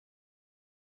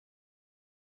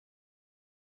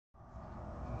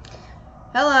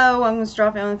Hello, welcome to Straw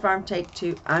Family Farm Take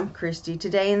 2. I'm Christy.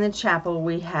 Today in the chapel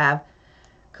we have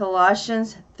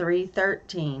Colossians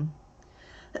 3:13.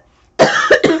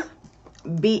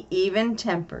 Be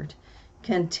even-tempered,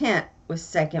 content with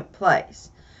second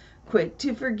place, quick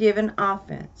to forgive an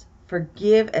offense.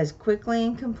 Forgive as quickly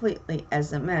and completely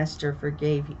as the Master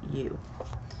forgave you.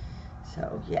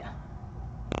 So, yeah.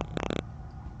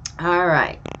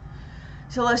 Alright.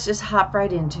 So let's just hop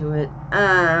right into it.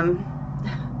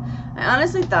 I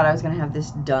honestly thought I was going to have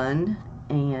this done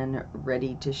and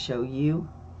ready to show you,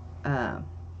 but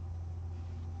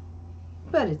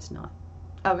it's not.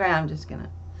 Okay, I'm just going to,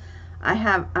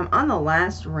 I'm on the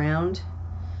last round,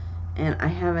 and I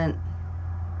haven't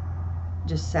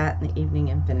just sat in the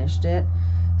evening and finished it.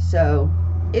 So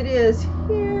it is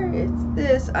here, it's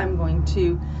this. I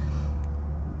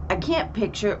can't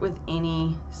picture it with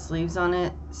any sleeves on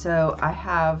it, so I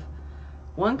have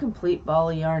one complete ball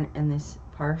of yarn in this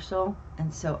parcel,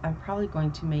 and so I'm probably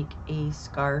going to make a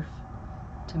scarf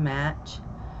to match.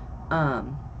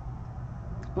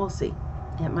 We'll see.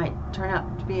 It might turn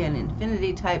out to be an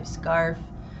infinity type scarf,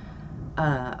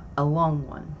 a long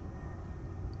one.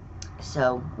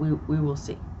 So we will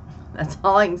see. That's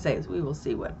all I can say is we will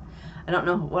see. What I don't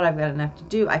know what I've got enough to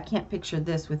do. I can't picture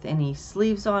this with any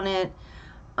sleeves on it.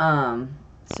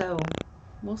 So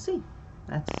we'll see.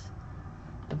 That's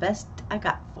the best I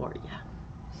got for you.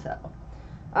 So,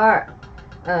 alright.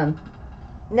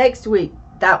 Next week,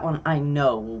 that one I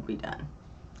know will be done.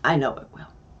 I know it will.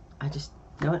 I just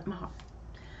know it in my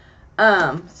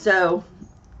heart. So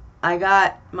I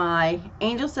got my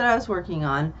angels that I was working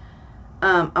on.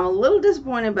 I'm a little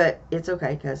disappointed, but it's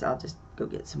okay because I'll just go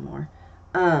get some more.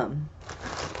 I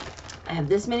have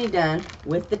this many done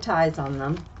with the ties on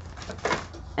them.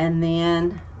 And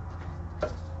then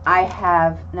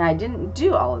now I didn't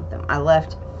do all of them. I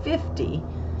left 50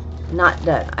 not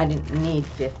done. I didn't need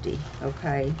 50,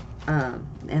 okay?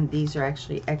 And these are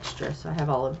actually extra, so I have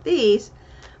all of these.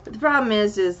 But the problem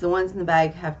is the ones in the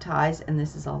bag have ties, and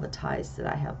this is all the ties that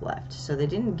I have left. So they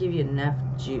didn't give you enough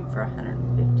jute for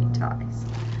 150 ties.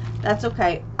 That's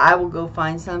okay. I will go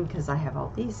find some because I have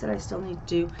all these that I still need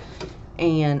to do.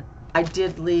 And I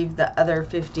did leave the other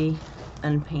 50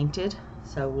 unpainted,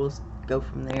 so we'll go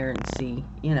from there and see,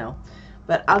 you know.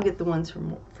 But I'll get the ones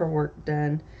for work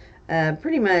done.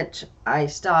 Pretty much I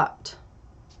stopped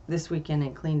this weekend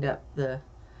and cleaned up the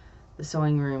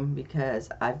sewing room because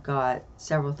I've got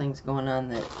several things going on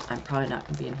that I'm probably not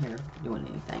going to be in here doing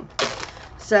anything.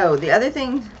 So the other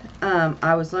thing,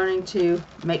 I was learning to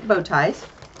make bow ties,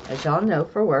 as y'all know,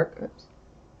 for work. Oops.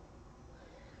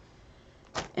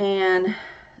 And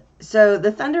so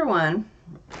the Thunder one,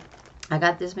 I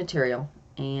got this material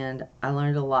and I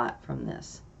learned a lot from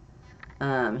this.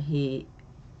 The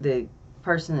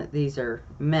person that these are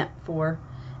meant for,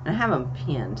 and I have them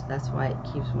pinned, that's why it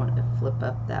keeps wanting to flip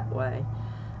up that way.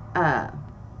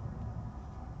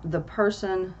 The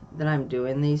person that I'm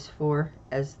doing these for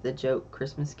as the joke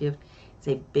Christmas gift is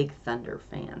a big Thunder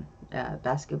fan,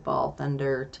 basketball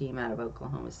Thunder team out of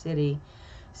Oklahoma City.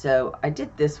 So I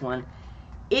did this one.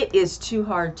 It is too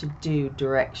hard to do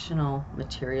directional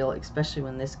material, especially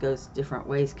when this goes different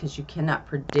ways, because you cannot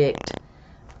predict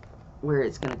where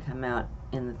it's going to come out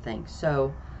in the thing.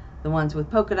 So the ones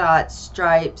with polka dots,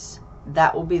 stripes,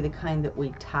 that will be the kind that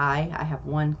we tie. I have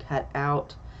one cut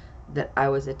out that I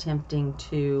was attempting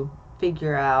to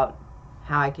figure out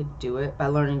how I could do it by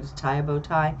learning to tie a bow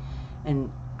tie,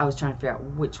 and I was trying to figure out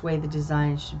which way the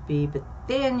design should be, but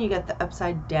then you got the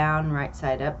upside down, right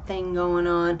side up thing going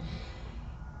on,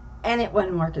 and it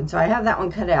wasn't working. So I have that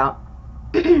one cut out.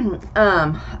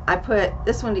 I put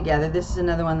this one together. This is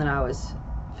another one that I was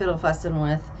fiddle fussing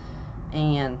with,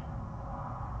 and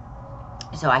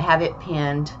so I have it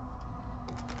pinned,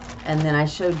 and then I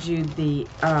showed you the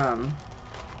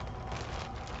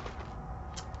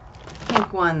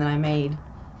pink one that I made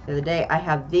the other day. I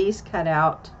have these cut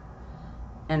out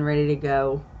and ready to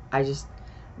go. I just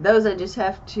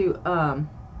have to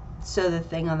sew the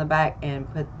thing on the back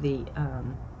and put the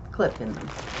clip in them.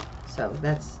 So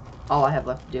that's all I have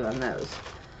left to do on those.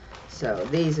 So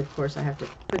these, of course, I have to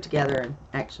put together and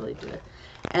actually do it.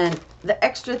 And the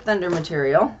extra Thunder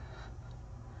material,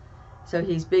 so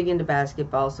he's big into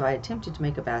basketball, so I attempted to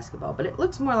make a basketball, but it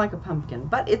looks more like a pumpkin,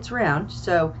 but it's round,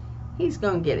 so he's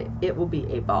going to get it. It will be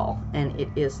a ball, and it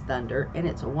is Thunder, and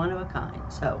it's a one of a kind.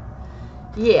 So,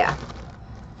 yeah.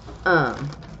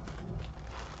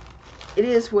 It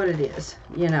is what it is,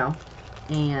 you know,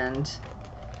 and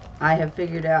I have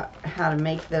figured out how to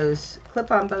make those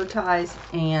clip-on bow ties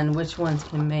and which ones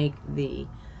can make the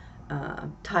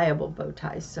tieable bow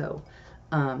ties. So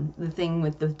The thing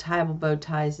with the tieable bow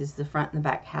ties is the front and the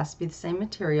back has to be the same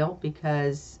material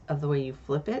because of the way you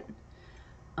flip it.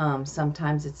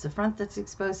 Sometimes it's the front that's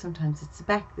exposed, sometimes it's the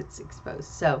back that's exposed.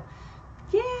 So,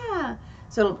 yeah.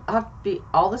 So it'll have to be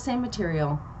all the same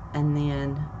material, and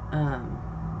then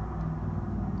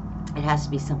it has to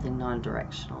be something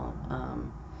non-directional,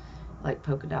 like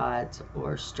polka dots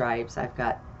or stripes. I've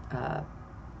got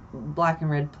black and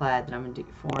red plaid that I'm going to do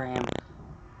for him.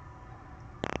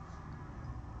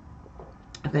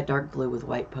 I've got dark blue with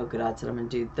white polka dots that I'm going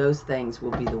to do. Those things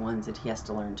will be the ones that he has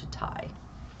to learn to tie,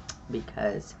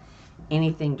 because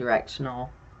anything directional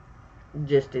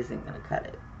just isn't going to cut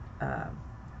it.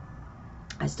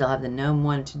 I still have the gnome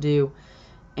one to do,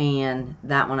 and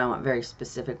that one I want very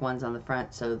specific ones on the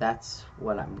front, so that's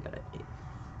what I'm going to do.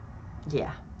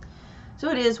 Yeah. So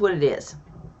it is what it is.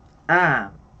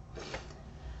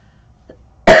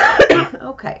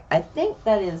 Okay, I think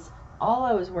that is all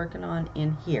I was working on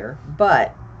in here,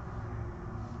 but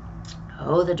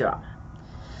oh, the drama.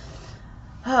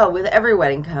 Oh, with every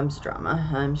wedding comes drama.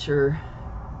 I'm sure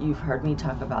you've heard me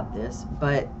talk about this,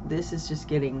 but this is just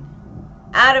getting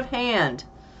out of hand.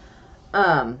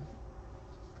 And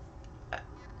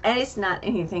it's not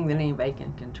anything that anybody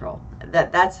can control.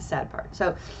 That's the sad part.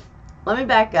 So let me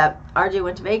back up. RJ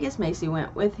went to Vegas. Macy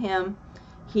went with him.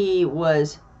 He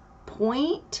was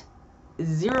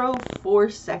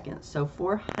 0.04 seconds, so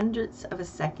 4/100ths of a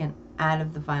second out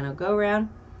of the final go round.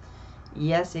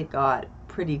 Yes, it got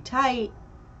pretty tight.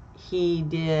 He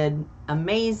did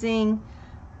amazing.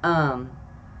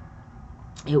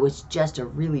 It was just a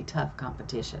really tough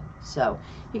competition. So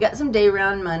he got some day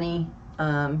round money,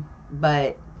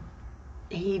 but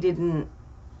he didn't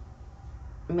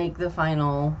make the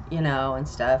final, you know, and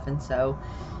stuff. And so,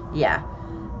 yeah.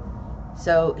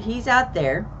 So he's out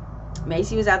there.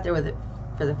 Macy was out there with it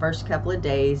for the first couple of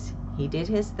days. He did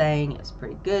his thing. It was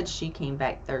pretty good. She came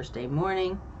back Thursday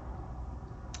morning.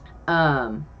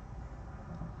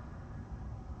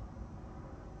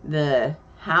 The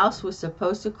house was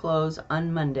supposed to close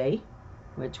on Monday,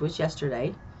 which was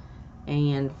yesterday.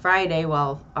 And Friday,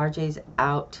 while RJ's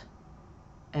out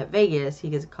at Vegas, he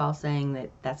gets a call saying that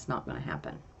that's not going to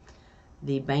happen.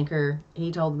 The banker,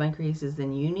 he told the banker, he says,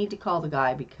 then you need to call the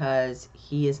guy because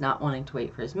he is not wanting to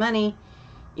wait for his money.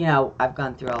 You know, I've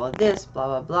gone through all of this, blah,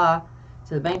 blah, blah.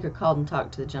 So the banker called and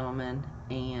talked to the gentleman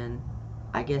and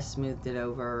I guess smoothed it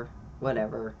over,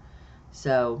 whatever.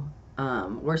 So,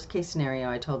 worst case scenario,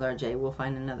 I told RJ, we'll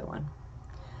find another one.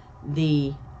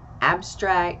 The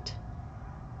abstract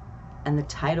and the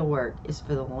title work is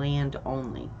for the land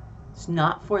only. It's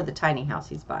not for the tiny house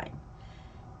he's buying.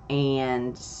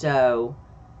 And so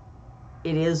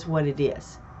it is what it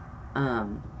is.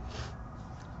 You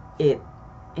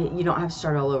don't have to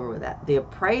start all over with that. The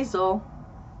appraisal,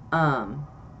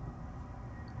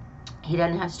 he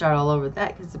doesn't have to start all over with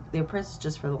that because the appraisal is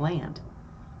just for the land.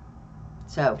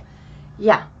 So,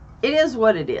 yeah, it is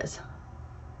what it is.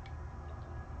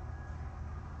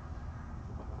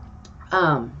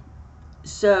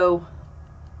 So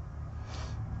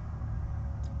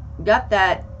got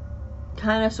that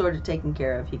kind of sort of taken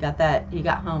care of. He got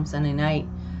home Sunday night,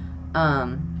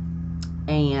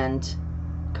 and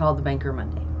called the banker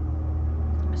Monday.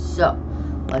 So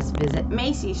let's visit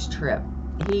Macy's trip.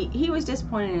 He was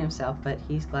disappointed in himself, but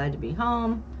he's glad to be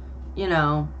home, you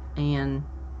know, and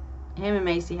him and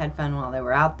Macy had fun while they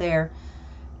were out there.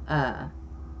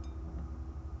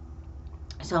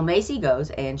 So Macy goes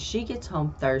and she gets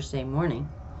home Thursday morning.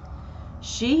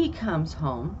 She comes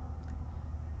home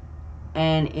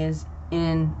and is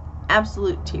in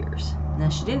absolute tears. Now,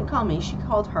 she didn't call me. She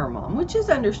called her mom, which is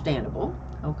understandable.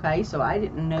 Okay, so I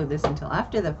didn't know this until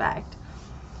after the fact,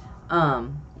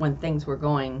 when things were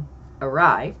going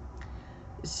awry.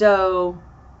 So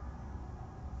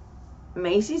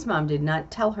Macy's mom did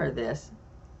not tell her this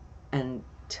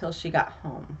until she got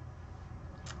home,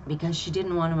 because she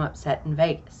didn't want him upset in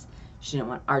Vegas. She didn't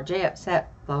want RJ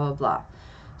upset, blah, blah, blah.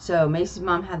 So Macy's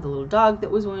mom had the little dog that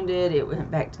was wounded. It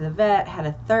went back to the vet, had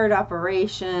a third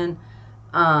operation.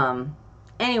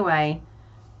 Anyway,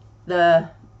 the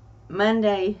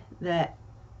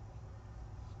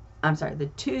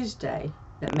Tuesday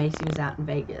that Macy was out in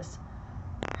Vegas,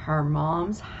 her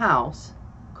mom's house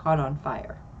caught on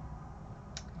fire.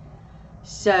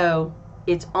 So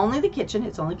it's only the kitchen.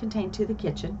 It's only contained to the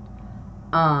kitchen.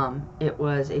 It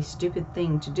was a stupid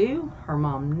thing to do. Her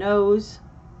mom knows.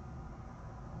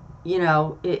 You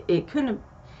know, it could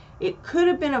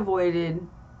have been avoided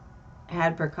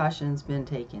had precautions been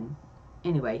taken.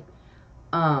 Anyway,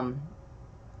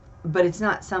 but it's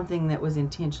not something that was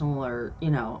intentional, or,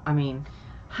 you know, I mean,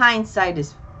 hindsight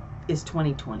is is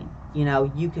 2020. You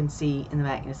know, you can see in the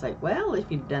back, and it's like, well,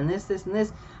 if you'd done this, this, and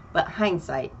this, but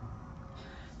hindsight.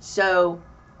 So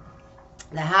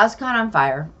the house caught on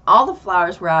fire. All the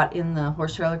flowers were out in the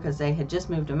horse trailer because they had just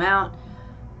moved them out.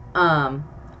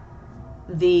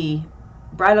 The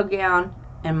bridal gown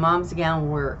and mom's gown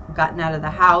were gotten out of the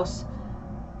house.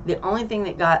 The only thing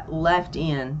that got left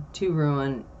in to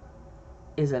ruin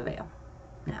is a veil.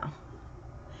 Now,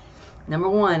 number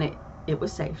one, it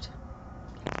was saved.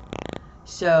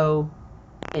 So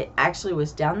it actually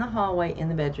was down the hallway in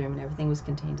the bedroom, and everything was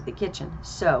contained to the kitchen.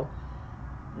 So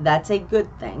that's a good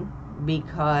thing,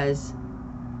 because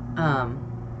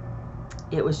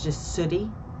it was just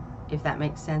sooty, if that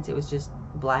makes sense. It was just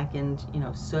blackened, you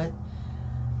know, soot.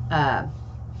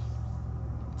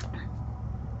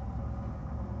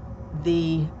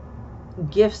 The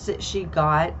gifts that she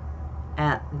got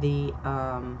at the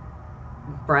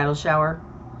bridal shower,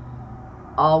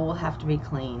 all will have to be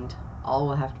cleaned. All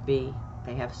will have to be,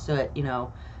 they have soot, you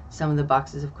know, some of the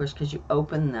boxes, of course, because you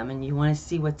open them and you want to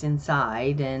see what's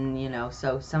inside, and, you know,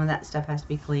 so some of that stuff has to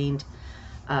be cleaned.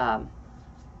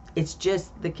 It's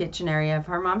just the kitchen area of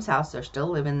her mom's house. They're still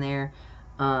living there.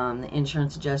 The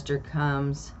insurance adjuster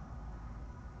comes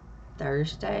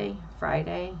Thursday,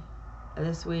 Friday of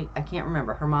this week. I can't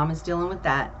remember. Her mom is dealing with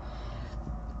that.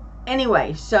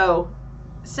 Anyway, so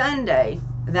Sunday,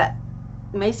 that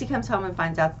Macy comes home and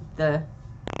finds out that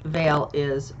the veil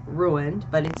is ruined,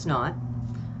 but it's not.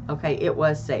 Okay, it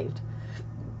was saved.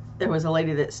 There was a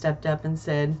lady that stepped up and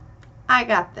said, I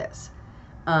got this.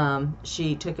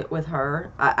 She took it with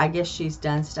her. I guess she's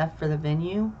done stuff for the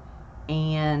venue,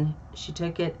 and she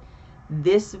took it.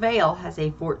 This veil has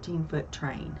a 14-foot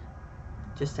train.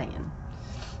 Just saying.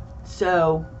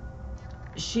 So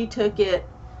she took it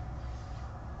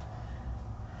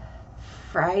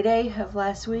Friday of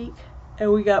last week,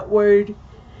 and we got word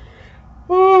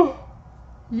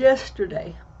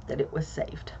yesterday that it was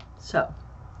saved. So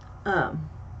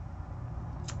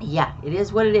yeah, it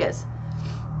is what it is.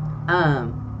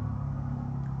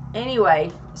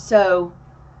 Anyway, so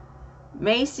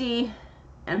Macy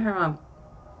and her mom,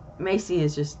 Macy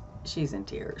is just, she's in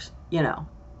tears, you know.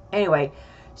 Anyway,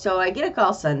 so I get a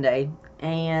call Sunday,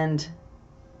 and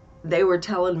they were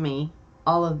telling me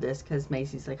all of this because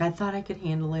Macy's like, I thought I could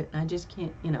handle it, and I just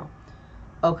can't, you know.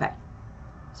 Okay.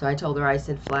 So I told her, I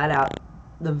said flat out,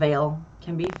 the veil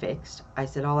can be fixed. I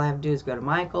said, all I have to do is go to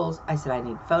Michael's. I said, I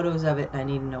need photos of it, and I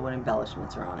need to know what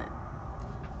embellishments are on it.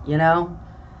 You know?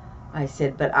 I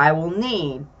said, but I will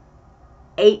need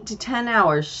 8 to 10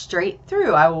 hours straight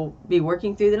through. I will be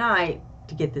working through the night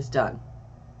to get this done.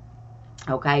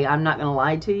 Okay? I'm not going to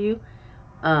lie to you.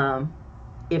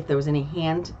 If there was any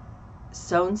hand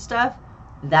sewn stuff,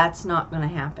 that's not going to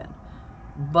happen.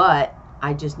 But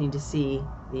I just need to see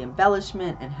the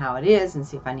embellishment and how it is, and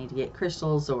see if I need to get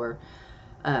crystals or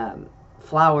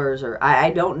flowers, or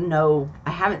I don't know.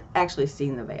 I haven't actually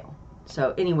seen the veil.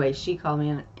 So anyway, she called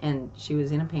me, and she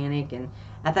was in a panic, and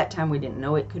at that time we didn't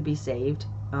know it could be saved.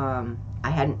 I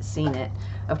hadn't seen it.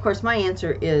 Of course, my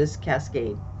answer is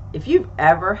Cascade. If you've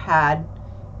ever had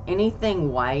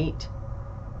anything white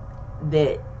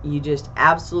that you just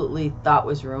absolutely thought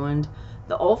was ruined,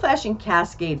 the old-fashioned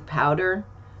Cascade powder,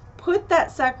 put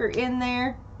that sucker in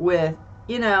there with,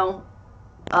 you know,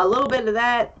 a little bit of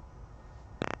that.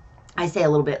 I say a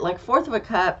little bit, like 1/4 of a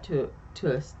cup to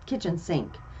a kitchen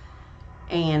sink,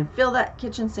 and fill that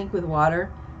kitchen sink with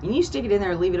water, and you stick it in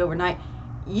there and leave it overnight.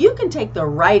 You can take the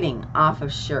writing off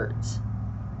of shirts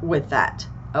with that.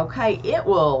 Okay, it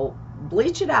will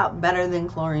bleach it out better than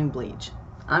chlorine bleach.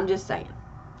 I'm just saying.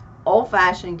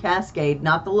 Old-fashioned Cascade,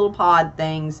 not the little pod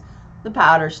things, the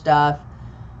powder stuff.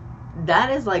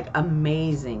 That is like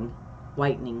amazing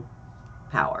whitening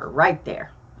power right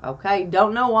there. Okay,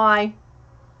 don't know why,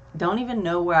 don't even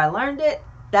know where I learned it.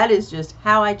 That is just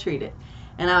how I treat it.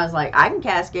 And I was like, I can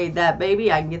Cascade that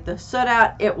baby, I can get the soot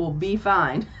out, it will be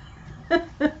fine.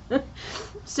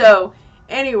 So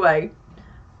anyway,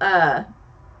 that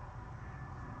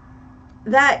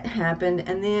happened,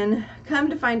 and then come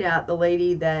to find out, the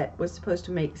lady that was supposed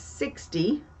to make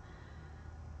 60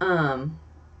 or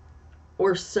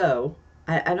so,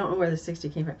 I don't know where the 60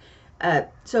 came from.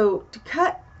 So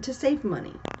to save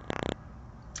money,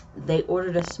 they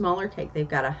ordered a smaller cake. They've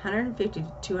got 150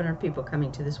 to 200 people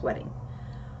coming to this wedding.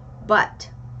 But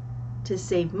to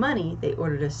save money, they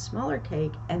ordered a smaller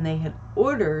cake, and they had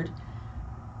ordered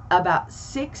about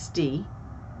 60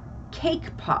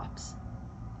 cake pops,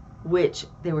 which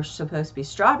they were supposed to be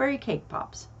strawberry cake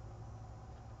pops.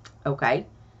 Okay?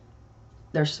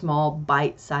 They're small,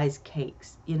 bite-sized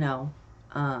cakes, you know.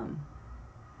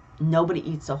 Nobody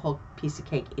eats a whole piece of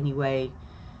cake anyway.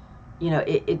 You know,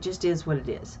 it just is what it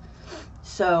is.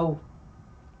 So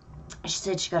she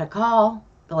said she got a call.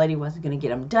 The lady wasn't going to get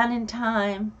them done in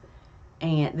time.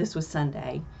 And this was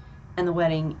Sunday. And the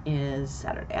wedding is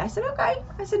Saturday. I said, okay.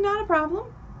 I said, not a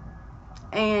problem.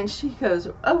 And she goes,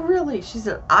 oh, really? She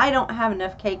said, I don't have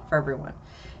enough cake for everyone.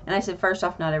 And I said, first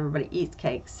off, not everybody eats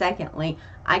cake. Secondly,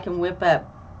 I can whip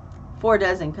up 4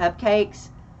 dozen cupcakes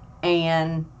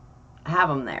and have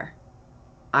them there.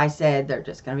 I said, they're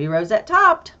just going to be rosette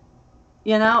topped.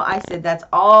 You know, I said, that's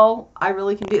all I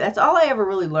really can do. That's all I ever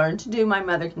really learned to do. My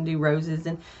mother can do roses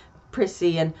and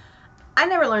prissy, and I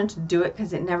never learned to do it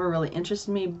because it never really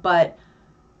interested me. But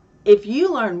if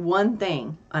you learn one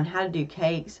thing on how to do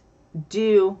cakes,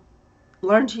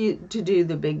 learn to do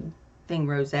the big thing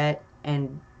rosette,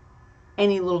 and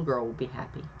any little girl will be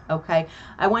happy. Okay,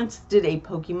 I once did a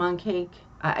Pokemon cake.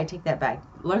 I take that back.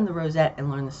 Learn the rosette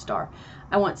and learn the star.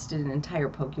 I once did an entire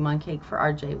Pokemon cake for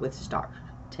RJ with star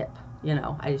tip. You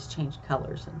know, I just changed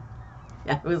colors, and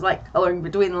yeah, it was like coloring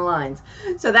between the lines.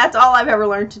 So that's all I've ever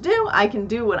learned to do. I can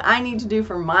do what I need to do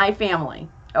for my family.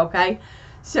 Okay,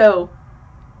 so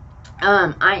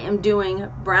I am doing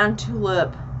brown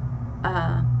tulip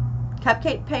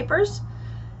cupcake papers,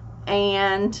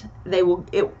 and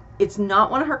it's not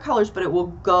one of her colors, but it will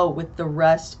go with the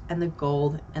rust and the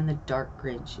gold and the dark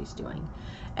green she's doing.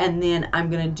 And then I'm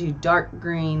going to do dark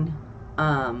green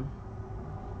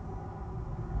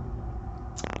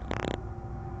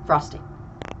frosting.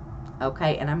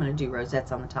 Okay, and I'm going to do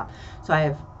rosettes on the top. So I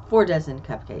have 4 dozen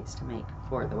cupcakes to make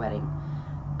for the wedding.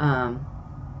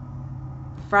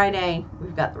 Friday,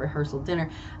 we've got the rehearsal dinner.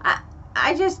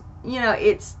 I just, you know,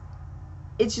 it's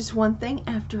just one thing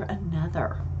after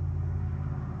another.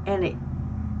 And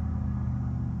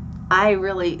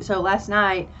so last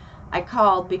night I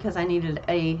called because I needed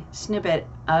a snippet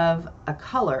of a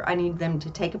color. I need them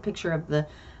to take a picture of the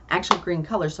actual green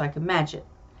color so I could match it.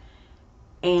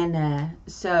 And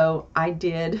so I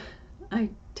did. I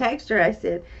texted her.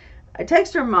 I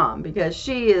texted her mom because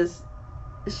she is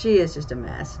just a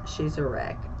mess. She's a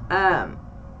wreck.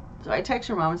 So I texted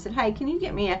her mom and said, hey, can you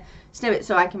get me a snippet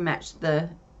so I can match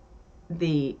the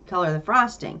color of the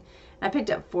frosting? And I picked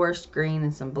up forest green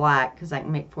and some black because I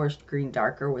can make forest green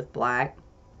darker with black,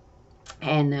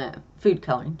 and food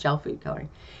coloring, gel food coloring.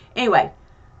 Anyway,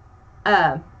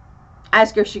 I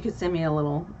asked her if she could send me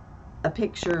a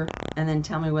picture and then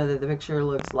tell me whether the picture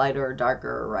looks lighter or darker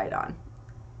or right on.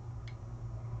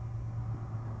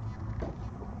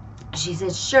 She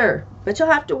said, sure, but you'll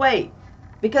have to wait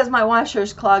because my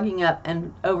washer's clogging up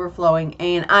and overflowing,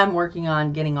 and I'm working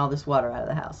on getting all this water out of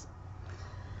the house.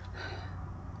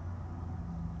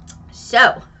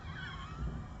 So,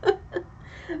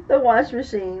 the wash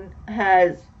machine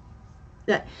has,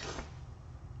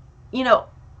 you know,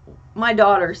 my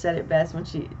daughter said it best when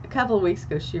a couple of weeks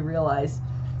ago, she realized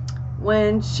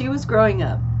when she was growing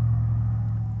up,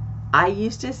 I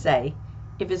used to say,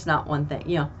 if it's not one thing,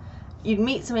 you know, you'd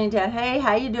meet somebody and tell, hey,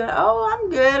 how you doing? Oh,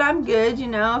 I'm good, you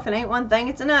know, if it ain't one thing,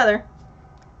 it's another.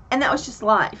 And that was just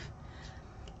life.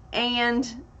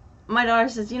 And my daughter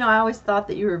says, you know, I always thought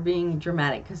that you were being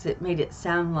dramatic because it made it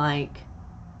sound like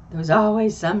there was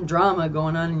always some drama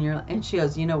going on in your life. And she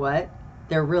goes, you know what?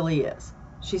 There really is.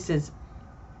 She says,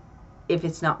 if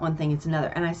it's not one thing, it's another.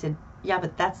 And I said, yeah,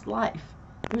 but that's life.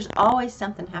 There's always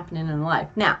something happening in life.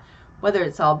 Now, whether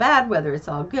it's all bad, whether it's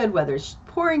all good, whether it's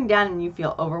pouring down and you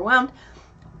feel overwhelmed,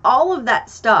 all of that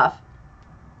stuff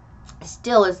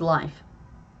still is life.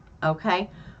 Okay?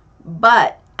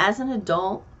 But as an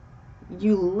adult,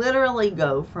 you literally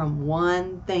go from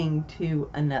one thing to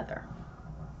another.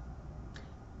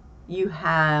 You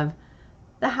have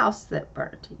the house that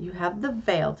burnt. You have the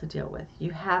veil to deal with.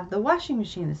 You have the washing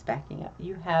machine that's backing up.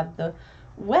 You have the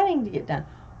wedding to get done.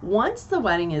 Once the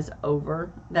wedding is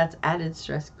over, that's added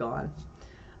stress gone.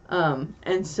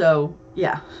 And so,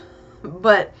 yeah.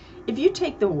 But if you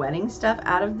take the wedding stuff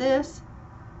out of this,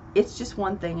 it's just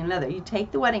one thing and another. You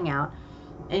take the wedding out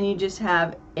and you just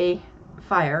have a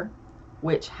fire,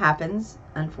 which happens,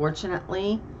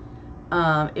 unfortunately.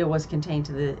 It was contained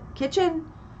to the kitchen.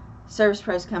 Service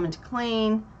pros coming to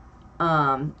clean.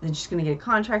 Then she's going to get a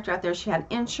contractor out there. She had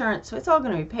insurance, so it's all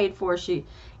going to be paid for.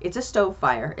 It's a stove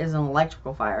fire. It's an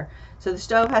electrical fire. So the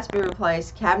stove has to be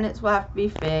replaced. Cabinets will have to be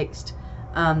fixed.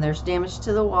 There's damage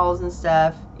to the walls and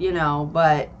stuff, you know,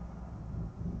 but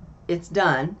it's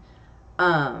done.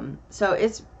 So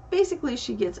it's basically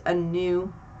she gets a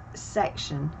new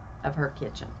section of her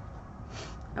kitchen.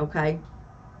 Okay?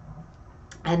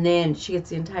 And then she gets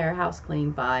the entire house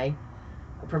cleaned by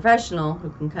a professional who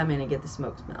can come in and get the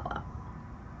smoke smell out.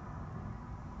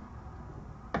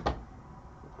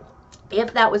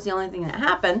 If that was the only thing that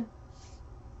happened,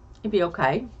 It'd be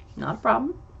okay, not a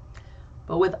problem.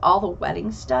 But with all the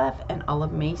wedding stuff and all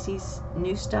of Macy's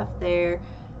new stuff there,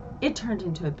 it turned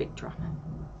into a big drama.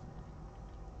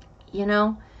 You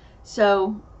know?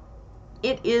 So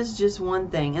it is just one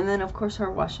thing. And then, of course,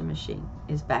 her washing machine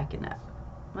is backing up.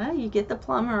 Well, you get the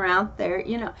plumber out there.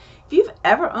 You know, if you've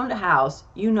ever owned a house,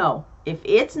 you know, if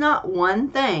it's not one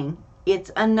thing,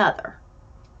 it's another.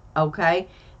 Okay?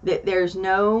 That there's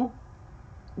no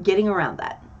getting around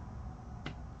that.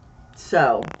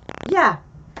 So, yeah.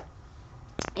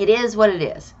 It is what it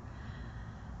is.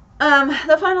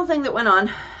 The final thing that went on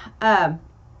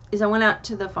is I went out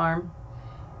to the farm.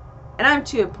 And I'm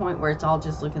to a point where it's all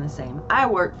just looking the same. I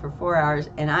worked for 4 hours,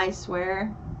 and I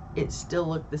swear it still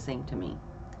looked the same to me.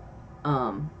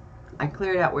 I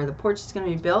cleared out where the porch is going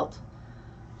to be built.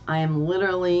 I am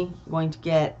literally going to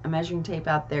get a measuring tape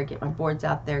out there, get my boards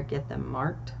out there, get them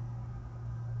marked.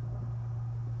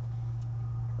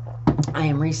 I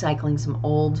am recycling some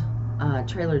old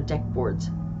trailer deck boards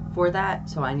for that,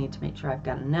 so I need to make sure I've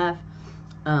got enough.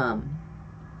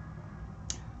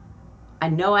 I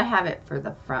know I have it for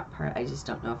the front part. I just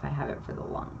don't know if I have it for the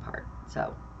long part.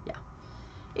 So, yeah.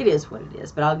 It is what it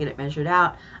is, but I'll get it measured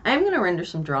out. I am going to render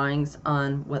some drawings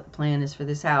on what the plan is for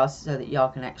this house so that y'all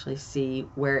can actually see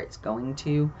where it's going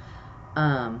to.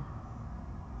 So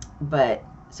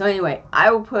anyway,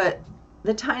 I will put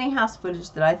the tiny house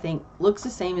footage that I think looks the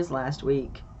same as last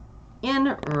week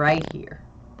in right here.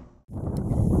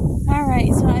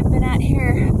 Alright, so I've been out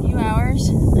here a few hours,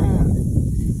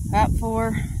 about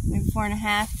 4, maybe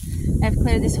 4.5. I've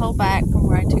cleared this whole back from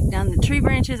where I took down the tree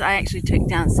branches. I actually took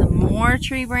down some more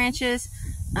tree branches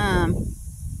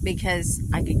because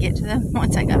I could get to them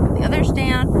once I got the others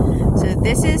down. So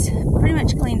this is pretty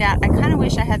much cleaned out. I kind of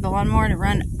wish I had the lawnmower to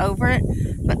run over it,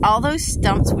 but all those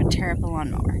stumps would tear up the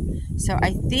lawnmower. So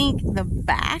I think the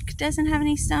back doesn't have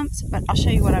any stumps, but I'll show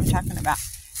you what I'm talking about.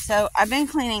 So I've been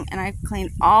cleaning, and I've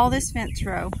cleaned all this fence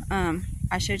row.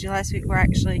 I showed you last week where I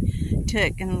actually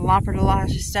took and loppered a lot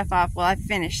of stuff off. Well, I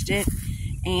finished it,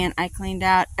 and I cleaned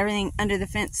out everything under the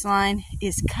fence line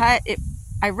is cut.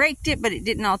 I raked it, but it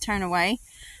didn't all turn away.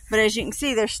 But as you can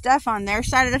see, there's stuff on their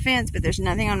side of the fence, but there's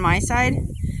nothing on my side.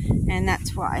 And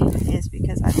that's why, is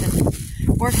because I've been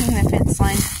working the fence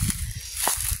line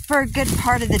for a good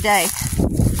part of the day.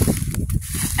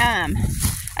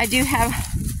 I do have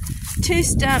 2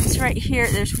 stumps right here.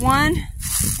 There's 1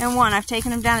 and 1. I've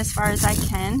taken them down as far as I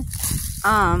can.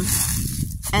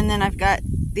 And then I've got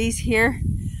these here.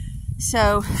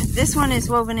 So this one is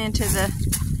woven into the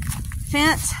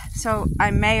fence, so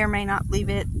I may or may not leave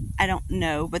it. I don't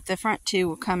know, but the front 2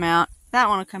 will come out. That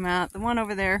one will come out. The one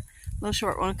over there, little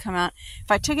short one, will come out.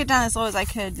 If I took it down as low as I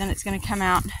could, then it's going to come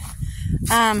out.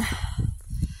 I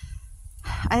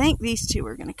think these 2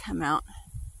 are going to come out,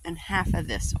 and half of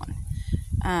this one.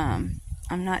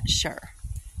 I'm not sure.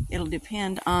 It'll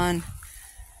depend on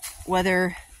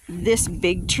whether this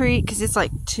big tree, because it's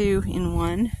like 2 in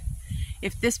 1.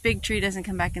 If this big tree doesn't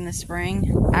come back in the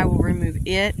spring, I will remove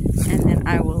it, and then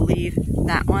I will leave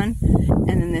that one.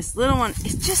 And then this little one,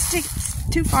 it just sticks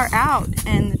too far out,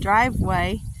 and the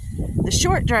driveway, the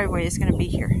short driveway, is going to be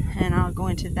here, and I'll go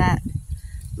into that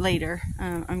later.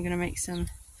 I'm going to make some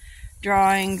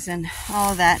drawings and all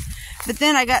of that. But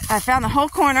then I found the whole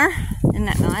corner. Isn't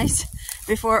that nice?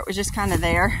 Before it was just kind of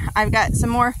there. I've got some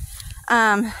more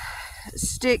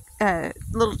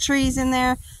little trees in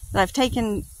there that I've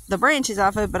taken the branches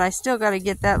off of, but I still got to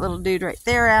get that little dude right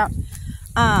there out.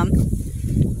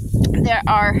 There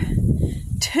are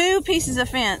 2 pieces of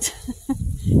fence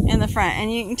in the front,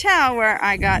 and you can tell where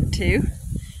I got to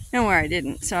and where I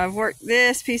didn't. So I've worked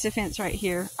this piece of fence right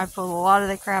here. I pulled a lot of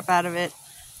the crap out of it.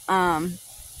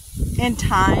 In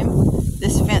time,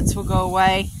 this fence will go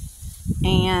away,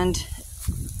 and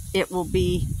it will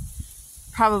be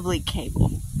probably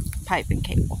pipe and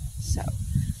cable. So,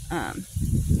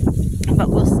 but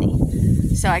we'll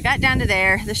see. So I got down to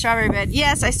there, the strawberry bed.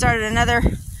 Yes, I started another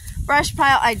brush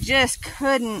pile. I just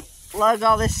couldn't lug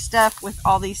all this stuff with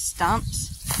all these stumps.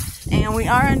 And we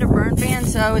are under burn ban,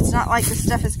 so it's not like the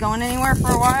stuff is going anywhere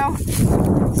for a while.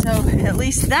 So at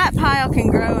least that pile can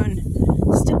grow and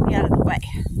still be out of the way.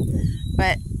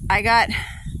 But I got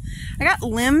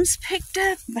limbs picked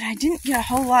up, but I didn't get a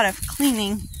whole lot of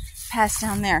cleaning past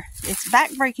down there. It's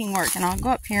back-breaking work, and I'll go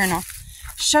up here and I'll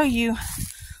show you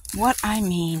what I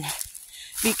mean.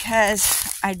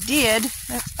 Because I did,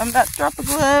 I'm about to drop a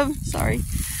glove, sorry.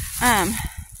 I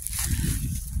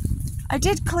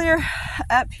did clear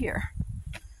up here.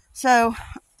 So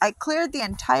I cleared the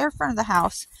entire front of the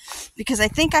house because I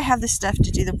think I have the stuff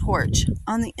to do the porch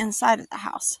on the inside of the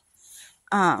house.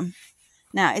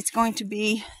 Now it's going to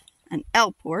be an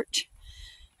L porch.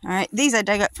 All right, these I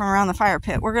dug up from around the fire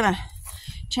pit. We're gonna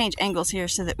change angles here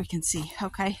so that we can see,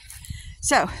 okay?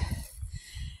 So,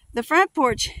 the front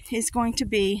porch is going to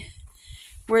be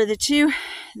where the two,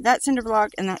 that cinder block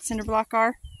and that cinder block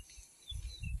are,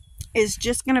 is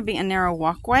just gonna be a narrow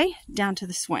walkway down to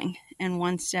the swing and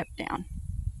one step down.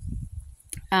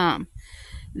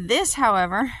 This,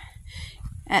 however,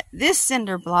 at this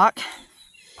cinder block,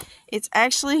 it's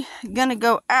actually gonna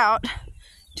go out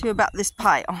to about this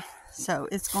pile. So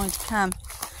it's going to come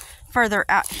further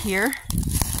out here,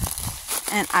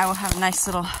 and I will have a nice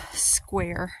little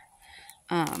square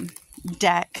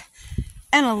deck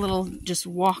and a little just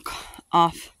walk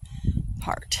off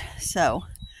part. So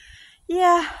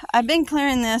yeah, I've been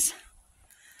clearing this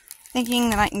thinking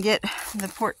that I can get the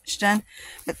porch done,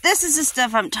 but this is the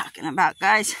stuff I'm talking about,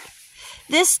 guys.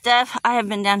 This stuff, I have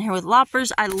been down here with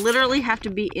loppers. I literally have to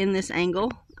be in this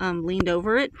angle, leaned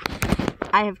over it.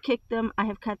 I have kicked them, I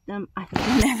have cut them, I've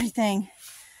done everything.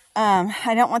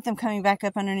 I don't want them coming back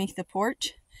up underneath the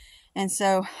porch, and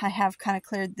so I have kind of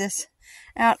cleared this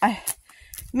out. I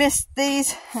missed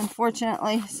these,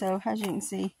 unfortunately, so as you can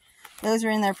see, those are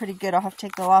in there pretty good. I'll have to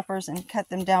take the loppers and cut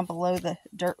them down below the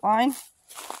dirt line.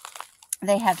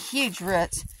 They have huge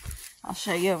roots. I'll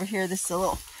show you over here. This is a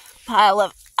little pile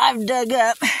of I've dug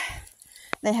up.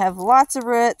 They have lots of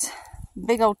roots,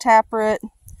 big old taproot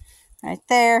right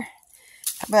there,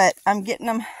 but I'm getting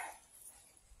them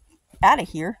out of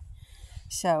here.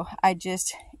 So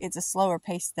it's a slower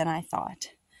pace than I thought.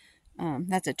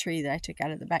 That's a tree that I took out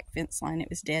of the back fence line. It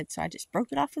was dead, so I just broke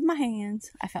it off with my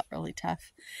hands. I felt really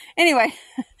tough. Anyway,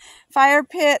 fire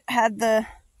pit had the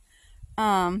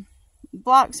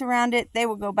blocks around it. They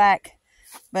will go back,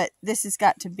 but this has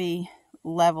got to be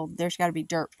leveled. There's got to be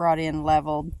dirt brought in,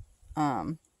 leveled,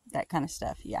 that kind of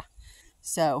stuff. Yeah,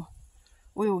 so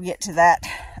we will get to that.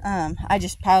 I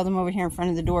just piled them over here in front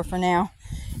of the door for now.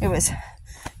 It was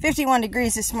 51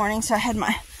 degrees this morning, so I had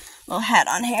my little hat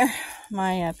on here,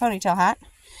 my ponytail hat,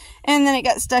 and then it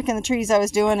got stuck in the trees I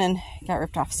was doing and got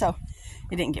ripped off. So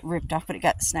it didn't get ripped off, but it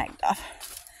got snagged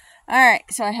off. All right,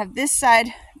 so I have this side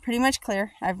pretty much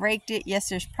clear. I've raked it. Yes,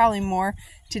 there's probably more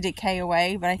to decay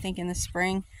away, but I think in the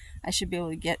spring I should be able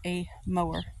to get a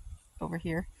mower over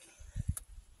here.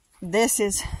 This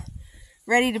is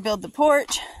ready to build the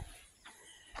porch.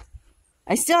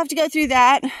 I still have to go through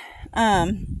that.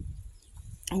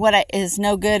 What is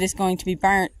no good is going to be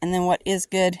burnt, and then what is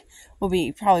good will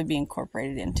probably be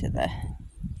incorporated into the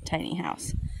tiny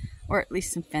house, or at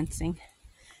least some fencing.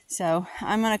 So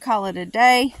I'm going to call it a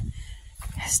day.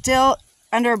 Still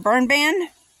under a burn ban,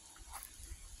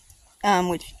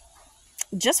 which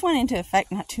just went into effect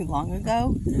not too long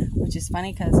ago, which is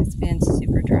funny because it's been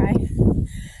super dry.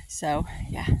 So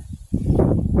yeah,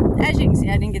 as you can see,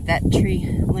 I didn't get that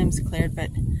tree limbs cleared, but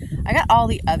I got all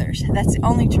the others. That's the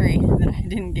only tree that I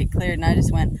didn't get cleared, and I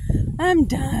just went, I'm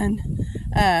done.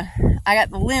 I got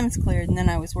the limbs cleared, and then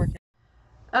I was working.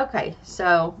 Okay,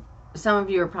 so some of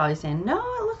you are probably saying, no,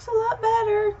 it looks a lot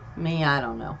better. Me, I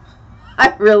don't know.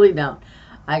 I really don't.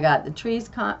 I got the trees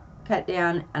cut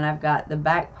down, and I've got the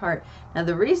back part. Now,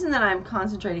 the reason that I'm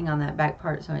concentrating on that back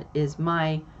part is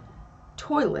my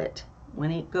toilet,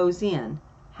 when it goes in,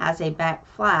 has a back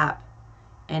flap,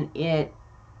 and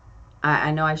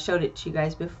I know I showed it to you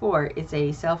guys before. It's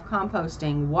a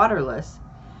self-composting, waterless,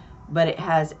 but it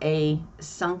has a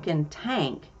sunken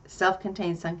tank,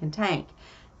 self-contained sunken tank,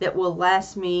 that will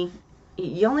last me.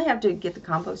 You only have to get the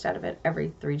compost out of it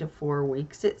every 3 to 4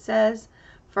 weeks, it says,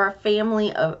 for a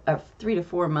family of 3 to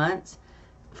 4 months,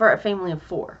 for a family of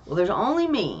 4. Well, there's only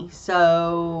me,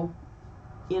 so,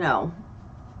 you know,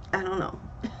 I don't know.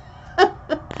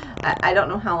 I don't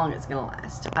know how long it's going to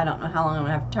last. I don't know how long I'm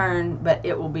going to have to turn, but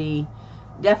it will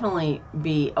definitely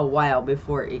be a while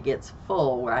before it gets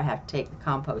full where I have to take the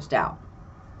compost out.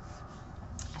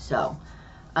 So,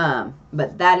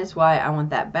 but that is why I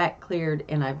want that back cleared,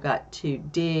 and I've got to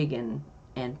dig and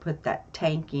put that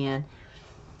tank in.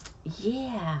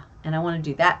 Yeah, and I want to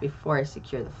do that before I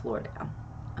secure the floor down.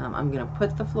 I'm going to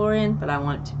put the floor in, but I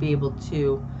want to be able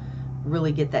to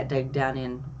really get that dug down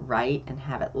in right and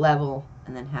have it level,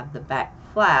 and then have the back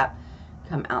flap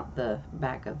come out the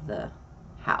back of the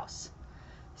house.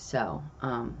 So,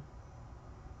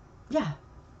 yeah,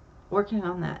 working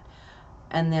on that.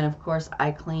 And then, of course,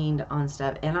 I cleaned on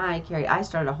stuff, and I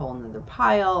started a whole nother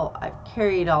pile. I've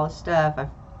carried all the stuff.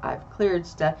 I've cleared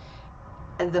stuff.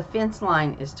 And the fence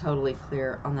line is totally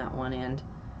clear on that one end.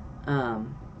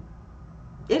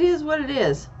 It is what it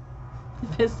is.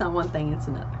 If it's not one thing, it's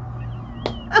another.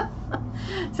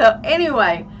 So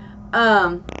anyway,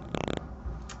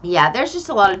 yeah, there's just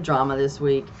a lot of drama this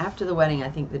week. After the wedding, I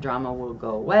think the drama will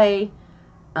go away.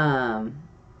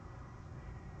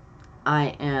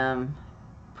 I am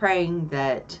praying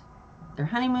that their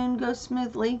honeymoon goes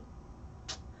smoothly.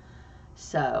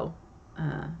 So,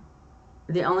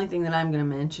 the only thing that I'm going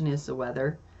to mention is the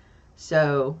weather.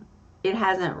 So, it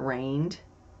hasn't rained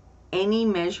any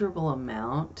measurable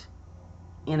amount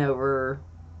in over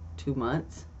 2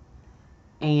 months.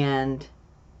 And,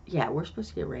 yeah, we're supposed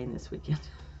to get rain this weekend.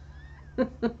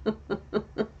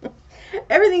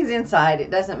 Everything's inside.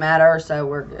 It doesn't matter, so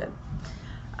we're good.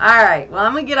 All right, well,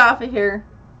 I'm going to get off of here.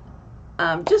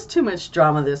 Just too much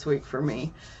drama this week for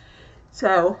me.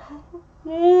 So,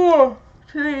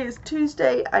 today is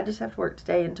Tuesday. I just have to work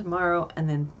today and tomorrow. And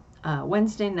then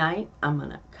Wednesday night, I'm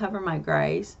going to cover my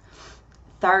grays.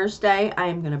 Thursday, I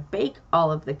am going to bake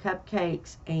all of the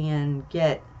cupcakes and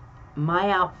get my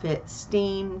outfit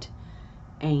steamed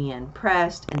and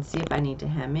pressed and see if I need to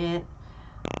hem it.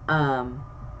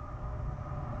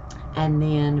 And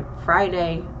then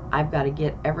Friday, I've got to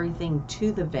get everything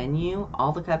to the venue,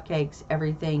 all the cupcakes,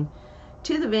 everything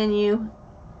to the venue,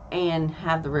 and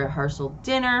have the rehearsal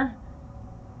dinner.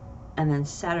 And then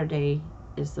Saturday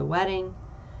is the wedding.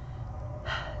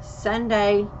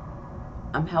 Sunday,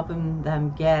 I'm helping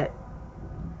them get,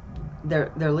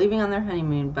 they're leaving on their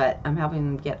honeymoon, but I'm helping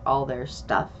them get all their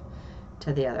stuff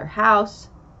to the other house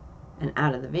and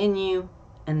out of the venue.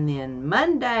 And then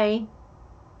Monday,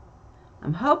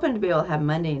 I'm hoping to be able to have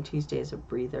Monday and Tuesday as a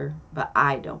breather, but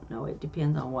I don't know. It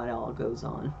depends on what all goes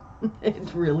on. It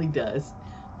really does.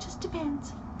 Just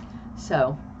depends.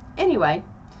 So, anyway,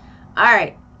 all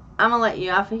right, I'm going to let you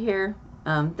off of here.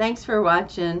 Thanks for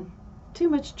watching. Too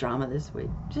much drama this week.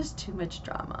 Just too much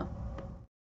drama.